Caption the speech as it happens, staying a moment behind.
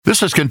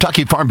This is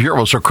Kentucky Farm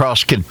Bureaus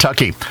across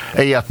Kentucky.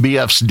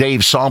 AFBF's Dave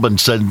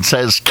Salmonsen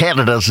says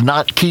Canada's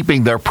not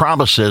keeping their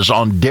promises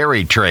on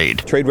dairy trade.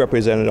 Trade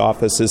Representative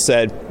Office has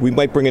said we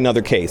might bring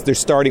another case. They're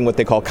starting what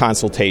they call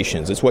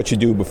consultations. It's what you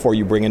do before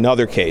you bring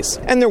another case.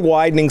 And they're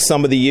widening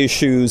some of the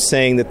issues,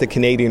 saying that the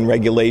Canadian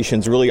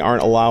regulations really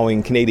aren't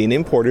allowing Canadian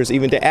importers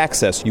even to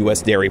access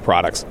U.S. dairy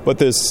products. But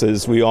this,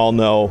 as we all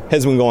know,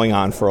 has been going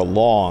on for a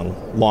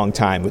long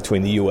time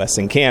between the U.S.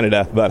 and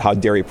Canada about how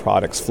dairy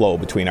products flow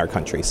between our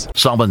countries.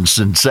 Salmonsen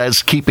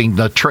says keeping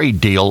the trade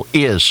deal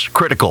is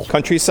critical.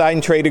 Countries sign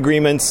trade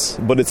agreements,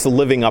 but it's the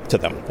living up to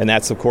them. And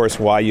that's, of course,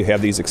 why you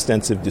have these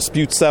extensive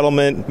dispute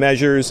settlement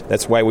measures.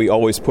 That's why we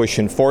always push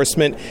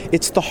enforcement.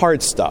 It's the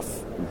hard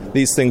stuff.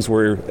 These things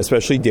were,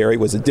 especially dairy,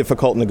 was a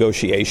difficult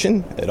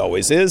negotiation. It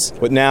always is.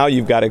 But now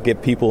you've got to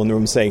get people in the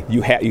room saying,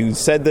 you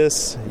said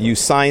this, you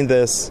signed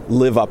this,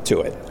 live up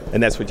to it.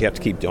 And that's what you have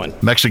to keep doing.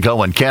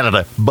 Mexico and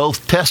Canada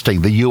both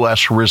testing the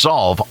U.S.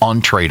 resolve on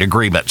trade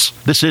agreements.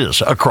 This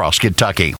is Across Kentucky.